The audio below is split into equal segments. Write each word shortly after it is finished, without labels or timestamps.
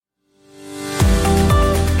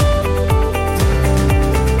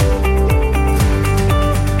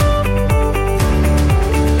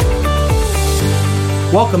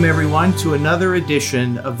Welcome, everyone, to another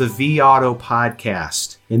edition of the vAuto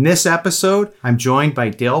podcast. In this episode, I'm joined by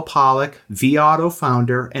Dale Pollak, vAuto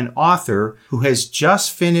founder and author, who has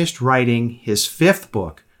just finished writing his fifth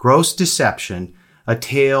book, Gross Deception, a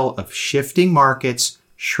tale of shifting markets,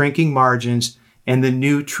 shrinking margins, and the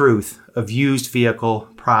new truth of used vehicle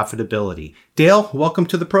profitability. Dale, welcome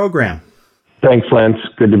to the program. Thanks, Lance.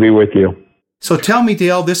 Good to be with you. So tell me,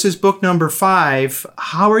 Dale, this is book number 5.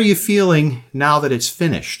 How are you feeling now that it's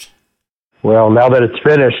finished? Well, now that it's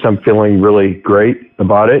finished, I'm feeling really great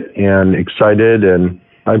about it and excited, and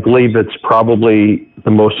I believe it's probably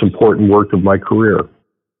the most important work of my career.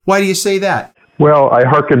 Why do you say that? Well, I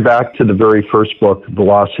hearken back to the very first book,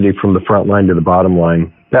 Velocity from the Front Line to the Bottom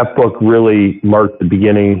Line. That book really marked the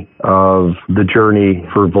beginning of the journey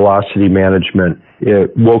for velocity management.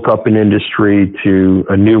 It woke up an industry to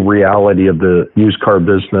a new reality of the used car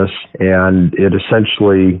business, and it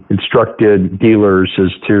essentially instructed dealers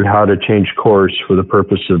as to how to change course for the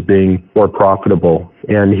purpose of being more profitable.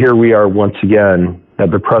 And here we are once again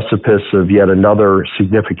at the precipice of yet another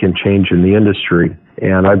significant change in the industry.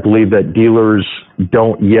 And I believe that dealers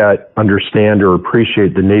don't yet understand or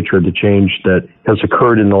appreciate the nature of the change that has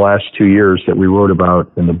occurred in the last 2 years that we wrote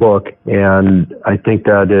about in the book. And I think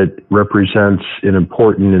that it represents an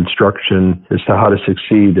important instruction as to how to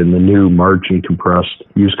succeed in the new margin compressed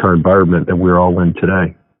used car environment that we're all in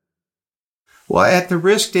today. Well, at the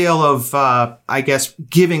risk, Dale, of,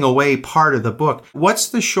 giving away part of the book, what's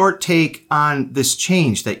the short take on this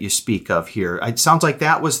change that you speak of here? It sounds like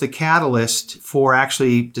that was the catalyst for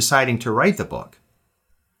actually deciding to write the book.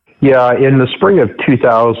 Yeah, in the spring of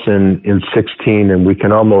 2016, and we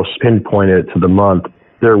can almost pinpoint it to the month,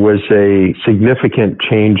 there was a significant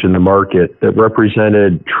change in the market that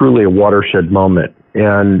represented truly a watershed moment.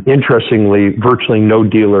 And interestingly, virtually no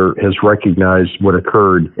dealer has recognized what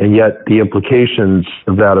occurred, and yet the implications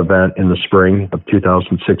of that event in the spring of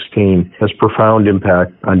 2016 has profound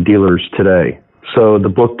impact on dealers today. So the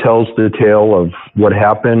book tells the tale of what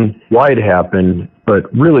happened, why it happened, but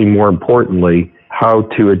really more importantly, how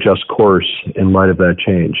to adjust course in light of that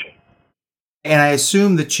change. And I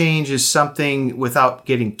assume the change is something, without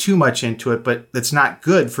getting too much into it, but that's not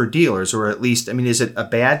good for dealers, or at least, is it a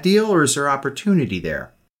bad deal or is there opportunity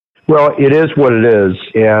there? Well, it is what it is.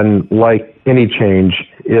 And like any change,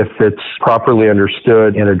 if it's properly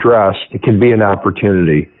understood and addressed, it can be an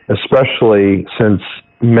opportunity, especially since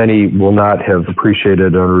many will not have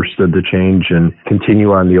appreciated or understood the change and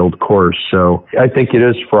continue on the old course. So I think it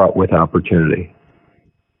is fraught with opportunity.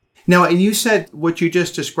 Now, and you said what you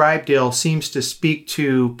just described, Dale, seems to speak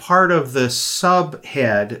to part of the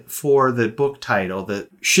subhead for the book title, the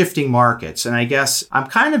shifting markets. And I guess I'm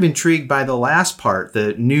kind of intrigued by the last part,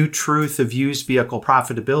 the new truth of used vehicle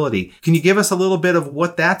profitability. Can you give us a little bit of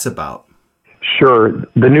what that's about? Sure.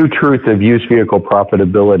 The new truth of used vehicle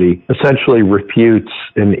profitability essentially refutes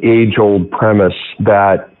an age-old premise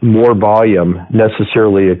that more volume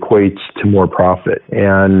necessarily equates to more profit.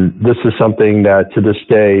 And this is something that to this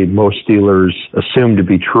day most dealers assume to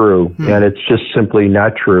be true, and it's just simply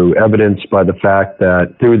not true, evidenced by the fact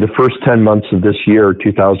that through the first 10 months of this year,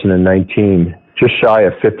 2019, just shy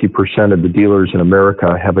of 50% of the dealers in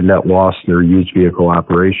America have a net loss in their used vehicle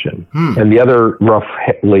operation. And the other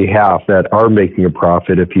roughly half that are making a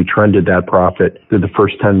profit, if you trended that profit through the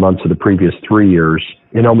first 10 months of the previous 3 years,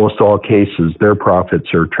 in almost all cases, their profits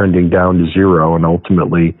are trending down to zero and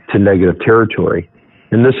ultimately to negative territory.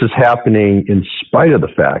 And this is happening in spite of the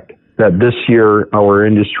fact that this year our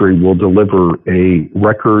industry will deliver a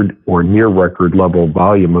record or near record level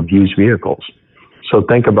volume of used vehicles. So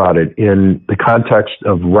think about it. In the context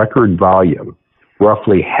of record volume,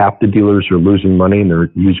 roughly half the dealers are losing money in their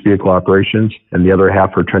used vehicle operations and the other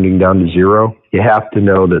half are trending down to zero. You have to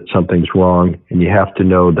know that something's wrong, and you have to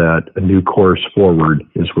know that a new course forward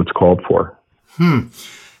is what's called for.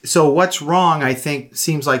 So what's wrong, I think,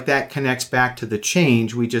 seems like that connects back to the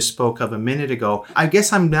change we just spoke of a minute ago. I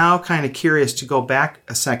guess I'm now kind of curious to go back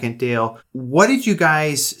a second, Dale. What did you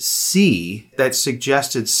guys see that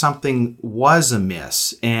suggested something was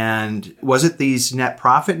amiss? And was it these net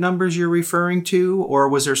profit numbers you're referring to, or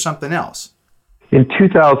was there something else? In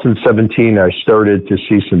 2017, I started to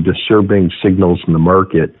see some disturbing signals in the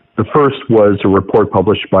market. The first was a report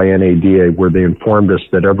published by NADA where they informed us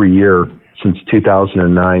that every year since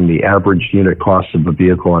 2009, the average unit cost of a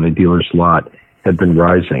vehicle on a dealer's lot had been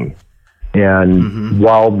rising. And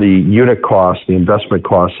while the unit cost, the investment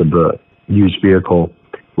cost of the used vehicle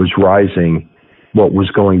was rising, what was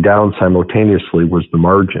going down simultaneously was the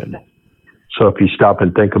margin. So if you stop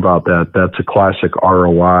and think about that, that's a classic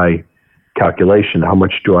ROI calculation. How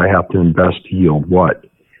much do I have to invest to yield what?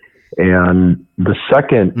 And the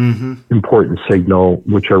second important signal,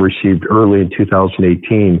 which I received early in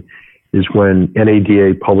 2018, is when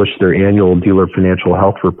NADA published their annual dealer financial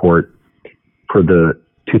health report for the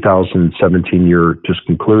 2017 year just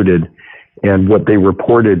concluded. And what they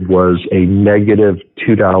reported was a negative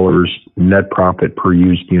 $2 net profit per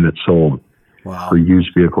used unit sold for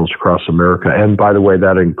used vehicles across America. And by the way,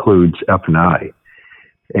 that includes F&I.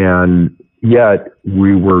 And yet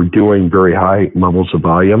we were doing very high levels of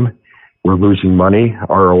volume. We're losing money.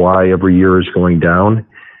 ROI every year is going down.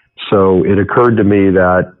 So it occurred to me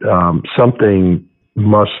that something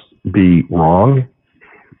must be wrong.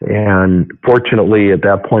 And fortunately, at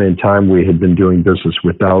that point in time, we had been doing business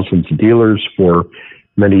with thousands of dealers for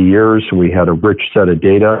many years. We had a rich set of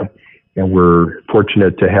data, and we're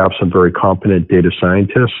fortunate to have some very competent data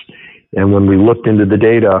scientists. And when we looked into the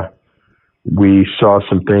data, we saw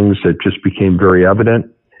some things that just became very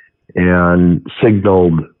evident and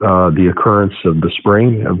signaled the occurrence of the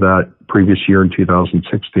spring of that previous year in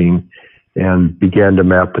 2016 and began to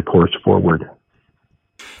map the course forward.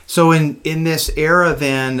 So in this era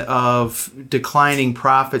then of declining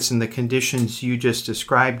profits and the conditions you just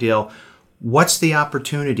described, Dale, what's the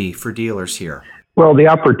opportunity for dealers here? Well, the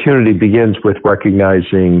opportunity begins with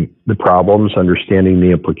recognizing the problems, understanding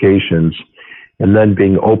the implications, and then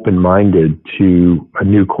being open-minded to a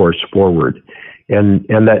new course forward. And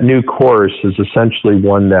that new course is essentially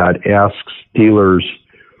one that asks dealers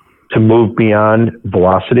to move beyond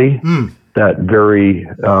velocity, that very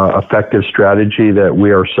effective strategy that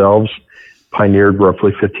we ourselves pioneered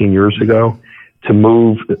roughly 15 years ago, to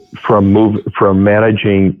move from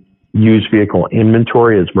managing used vehicle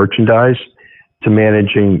inventory as merchandise to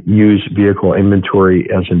managing used vehicle inventory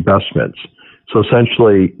as investments. So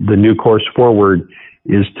essentially, the new course forward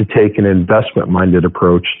is to take an investment-minded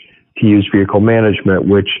approach to used vehicle management,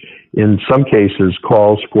 which in some cases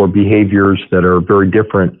calls for behaviors that are very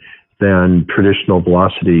different than traditional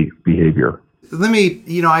velocity behavior. Let me,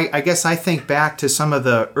 I guess I think back to some of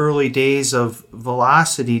the early days of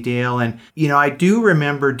velocity, Dale, and, I do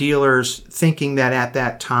remember dealers thinking that at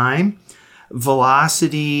that time,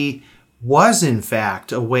 velocity was in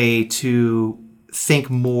fact a way to think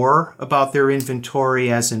more about their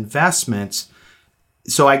inventory as investments.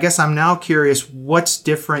 So I guess I'm now curious, what's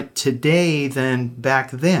different today than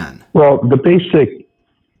back then? Well, the basic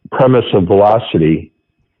premise of velocity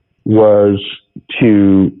was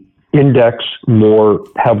to index more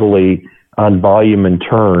heavily on volume and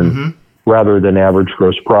turn rather than average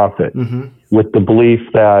gross profit, with the belief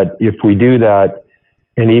that if we do that,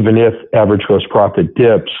 and even if average gross profit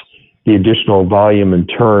dips, the additional volume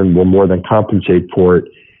and turn will more than compensate for it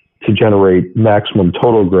to generate maximum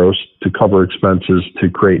total gross to cover expenses to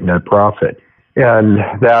create net profit. And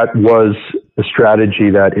that was a strategy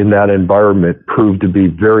that in that environment proved to be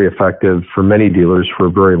very effective for many dealers for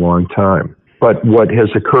a very long time. But what has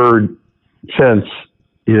occurred since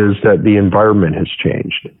is that the environment has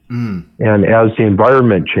changed. And as the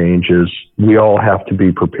environment changes, we all have to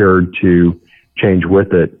be prepared to change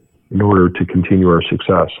with it in order to continue our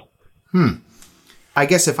success. I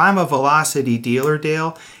guess if I'm a velocity dealer,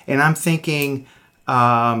 Dale, and I'm thinking,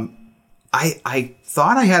 I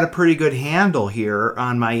thought I had a pretty good handle here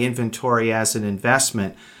on my inventory as an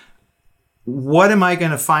investment. What am I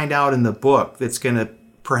going to find out in the book that's going to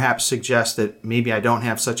perhaps suggest that maybe I don't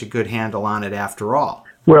have such a good handle on it after all?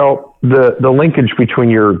 Well, the linkage between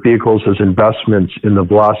your vehicles as investments in the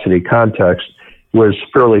velocity context was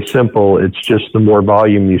fairly simple. It's just the more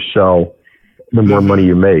volume you sell, the more money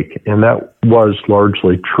you make. And that was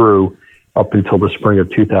largely true up until the spring of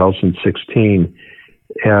 2016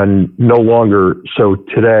 and no longer so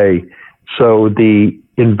today. So the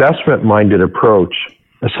investment-minded approach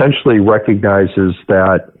essentially recognizes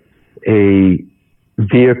that a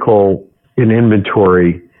vehicle in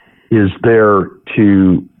inventory is there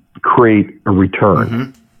to create a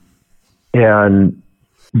return. And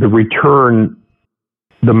the return,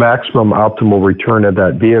 the maximum optimal return of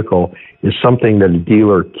that vehicle is something that a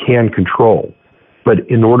dealer can control. But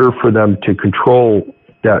in order for them to control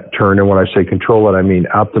that turn, and when I say control it, I mean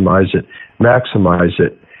optimize it, maximize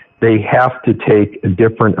it, they have to take a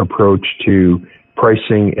different approach to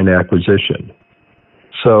pricing and acquisition.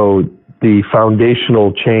 So the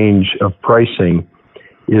foundational change of pricing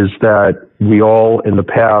is that we all in the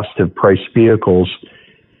past have priced vehicles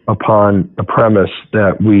upon a premise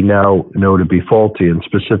that we now know to be faulty, and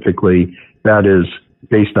specifically that is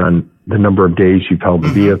based on the number of days you've held the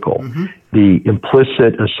vehicle. The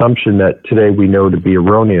implicit assumption that today we know to be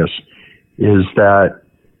erroneous is that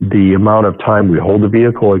the amount of time we hold a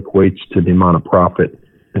vehicle equates to the amount of profit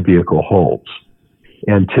the vehicle holds.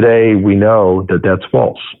 And today we know that that's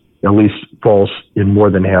false. at least false in more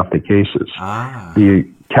than half the cases. The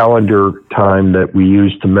calendar time that we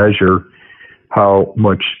use to measure how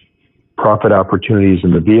much profit opportunities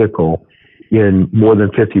in the vehicle in more than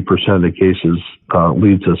 50% of the cases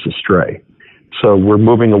leads us astray. So we're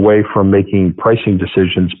moving away from making pricing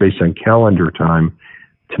decisions based on calendar time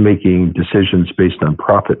to making decisions based on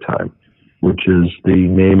profit time, which is the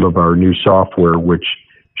name of our new software, which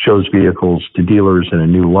shows vehicles to dealers in a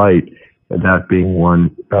new light, and that being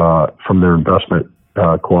one from their investment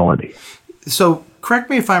quality. So correct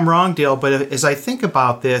me if I'm wrong, Dale, but as I think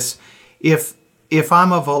about this, if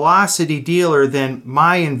I'm a velocity dealer, then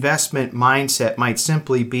my investment mindset might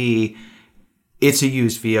simply be it's a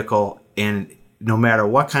used vehicle, and no matter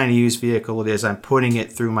what kind of used vehicle it is, I'm putting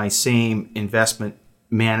it through my same investment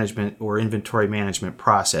management or inventory management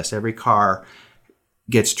process. Every car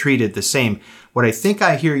gets treated the same. What I think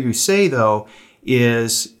I hear you say, though,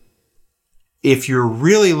 is if you're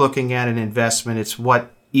really looking at an investment, it's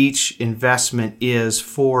what each investment is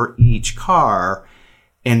for each car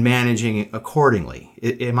and managing it accordingly.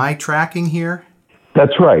 Am I tracking here?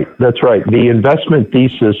 That's right. That's right. The investment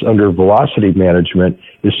thesis under velocity management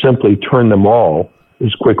is simply turn them all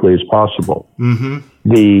as quickly as possible. Mm-hmm.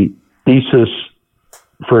 The thesis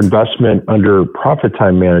for investment under profit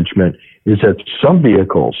time management is that some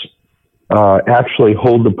vehicles actually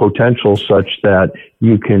hold the potential such that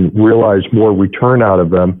you can realize more return out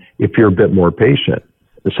of them if you're a bit more patient.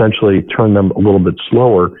 Essentially, turn them a little bit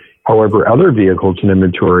slower. However, other vehicles in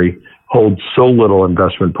inventory hold so little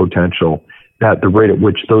investment potential that the rate at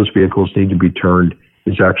which those vehicles need to be turned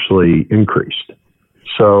is actually increased.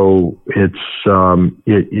 So it's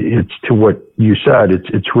to what you said.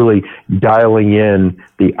 It's really dialing in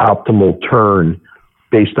the optimal turn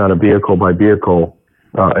based on a vehicle by vehicle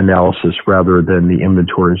analysis rather than the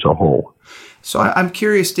inventory as a whole. So I'm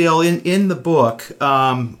curious, Dale, in the book,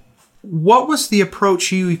 what was the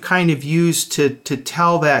approach you kind of used to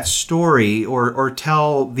tell that story or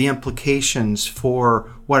tell the implications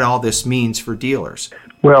for what all this means for dealers?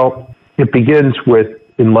 Well, it begins with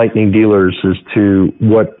enlightening dealers as to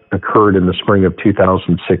what occurred in the spring of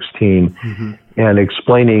 2016 and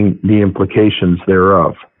explaining the implications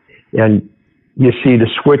thereof. And you see, the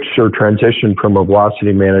switch or transition from a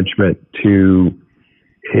velocity management to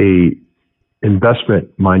a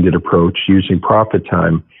investment-minded approach using profit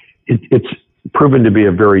time, it's proven to be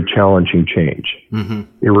a very challenging change. Mm-hmm.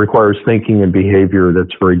 It requires thinking and behavior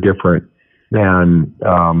that's very different than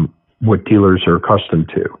what dealers are accustomed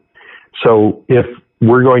to. So if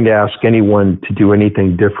we're going to ask anyone to do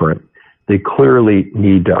anything different, they clearly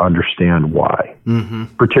need to understand why,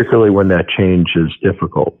 particularly when that change is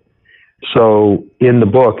difficult. So in the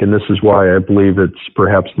book, and this is why I believe it's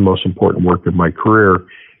perhaps the most important work of my career,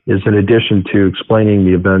 is in addition to explaining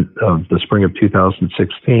the event of the spring of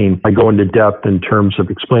 2016, I go into depth in terms of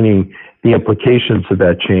explaining the implications of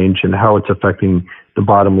that change and how it's affecting the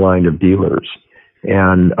bottom line of dealers,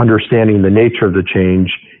 and understanding the nature of the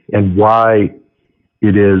change and why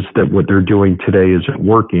it is that what they're doing today isn't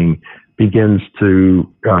working begins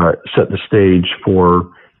to set the stage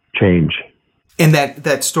for change. And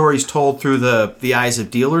that story's told through the eyes of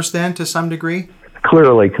dealers then, to some degree?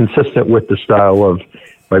 Clearly, consistent with the style of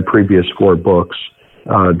my previous 4 books,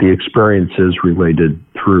 the experiences related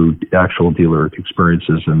through actual dealer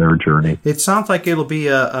experiences in their journey. It sounds like it'll be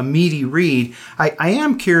a meaty read. I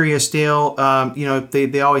am curious, Dale,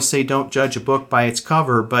 they always say don't judge a book by its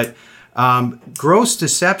cover, but gross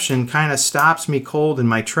deception kind of stops me cold in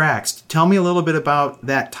my tracks. Tell me a little bit about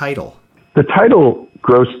that title. The title,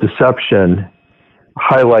 Gross Deception,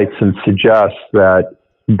 highlights and suggests that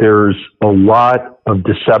there's a lot of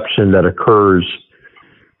deception that occurs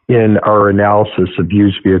in our analysis of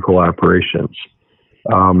used vehicle operations.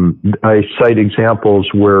 I cite examples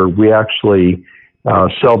where we actually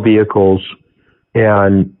sell vehicles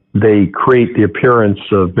and they create the appearance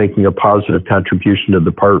of making a positive contribution to the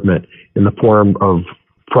department in the form of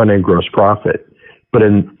front-end gross profit. But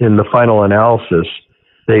in the final analysis,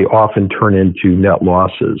 they often turn into net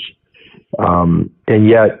losses. And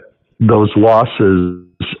yet those losses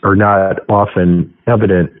are not often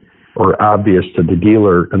evident or obvious to the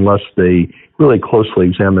dealer unless they really closely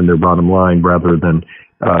examine their bottom line rather than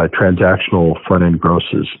transactional front-end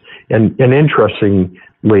grosses. And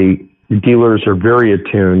interestingly, dealers are very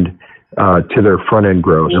attuned to their front-end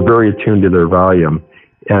gross, are very attuned to their volume,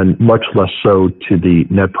 and much less so to the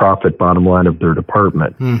net profit bottom line of their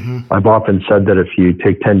department. Mm-hmm. I've often said that if you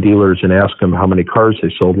take 10 dealers and ask them how many cars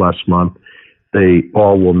they sold last month, they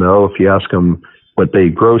all will know. If you ask them what they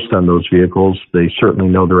grossed on those vehicles, they certainly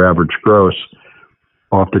know their average gross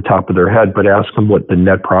off the top of their head, but ask them what the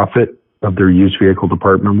net profit of their used vehicle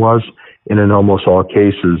department was. And in almost all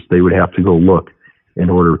cases, they would have to go look in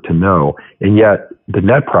order to know. And yet the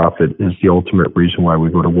net profit is the ultimate reason why we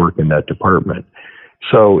go to work in that department.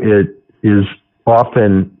 So it is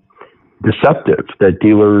often deceptive that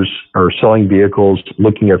dealers are selling vehicles,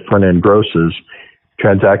 looking at front-end grosses,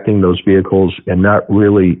 transacting those vehicles, and not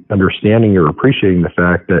really understanding or appreciating the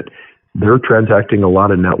fact that they're transacting a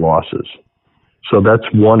lot of net losses. So that's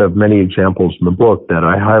one of many examples in the book that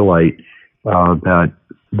I highlight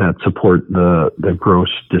that support the gross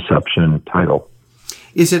deception title.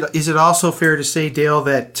 Is it also fair to say, Dale,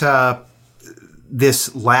 that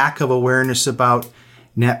this lack of awareness about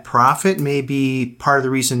net profit may be part of the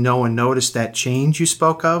reason no one noticed that change you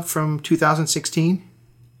spoke of from 2016?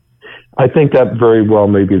 I think that very well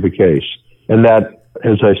may be the case. And that,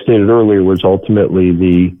 as I stated earlier, was ultimately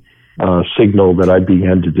the signal that I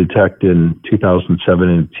began to detect in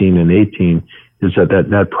 2017 and 18, is that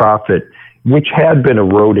net profit, which had been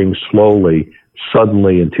eroding slowly,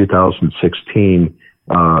 suddenly in 2016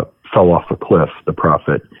 fell off a cliff, the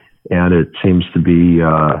profit. And it seems to be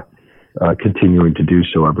continuing to do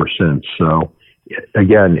so ever since. So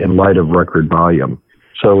again, in light of record volume.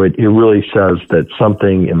 So it really says that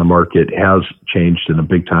something in the market has changed in a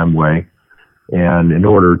big time way. And in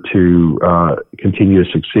order to continue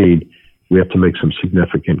to succeed, we have to make some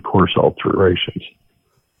significant course alterations.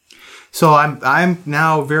 So I'm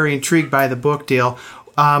now very intrigued by the book, Dale.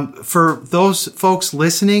 For those folks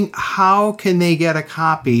listening, how can they get a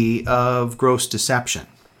copy of Gross Deception?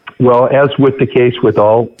 Well, as with the case with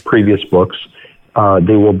all previous books,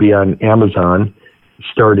 they will be on Amazon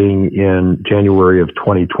starting in January of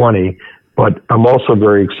 2020. But I'm also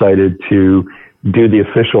very excited to do the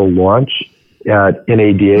official launch at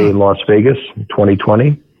NADA in Las Vegas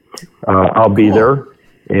 2020. I'll be there,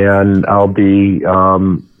 and I'll be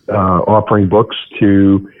offering books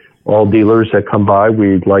to all dealers that come by.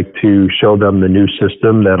 We'd like to show them the new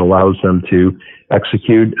system that allows them to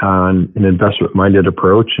execute on an investment-minded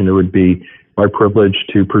approach, and it would be my privilege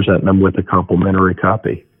to present them with a complimentary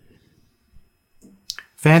copy.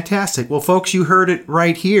 Fantastic. Well, folks, you heard it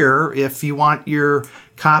right here. If you want your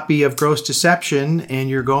copy of Gross Deception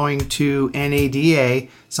and you're going to NADA,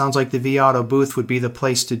 sounds like the vAuto booth would be the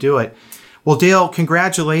place to do it. Well, Dale,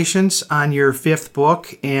 congratulations on your 5th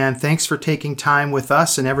book, and thanks for taking time with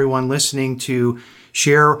us and everyone listening to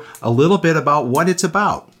share a little bit about what it's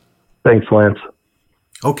about. Thanks, Lance.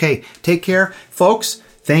 Okay, take care. Folks,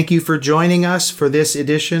 thank you for joining us for this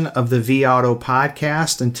edition of the vAuto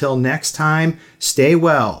podcast. Until next time, stay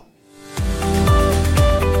well.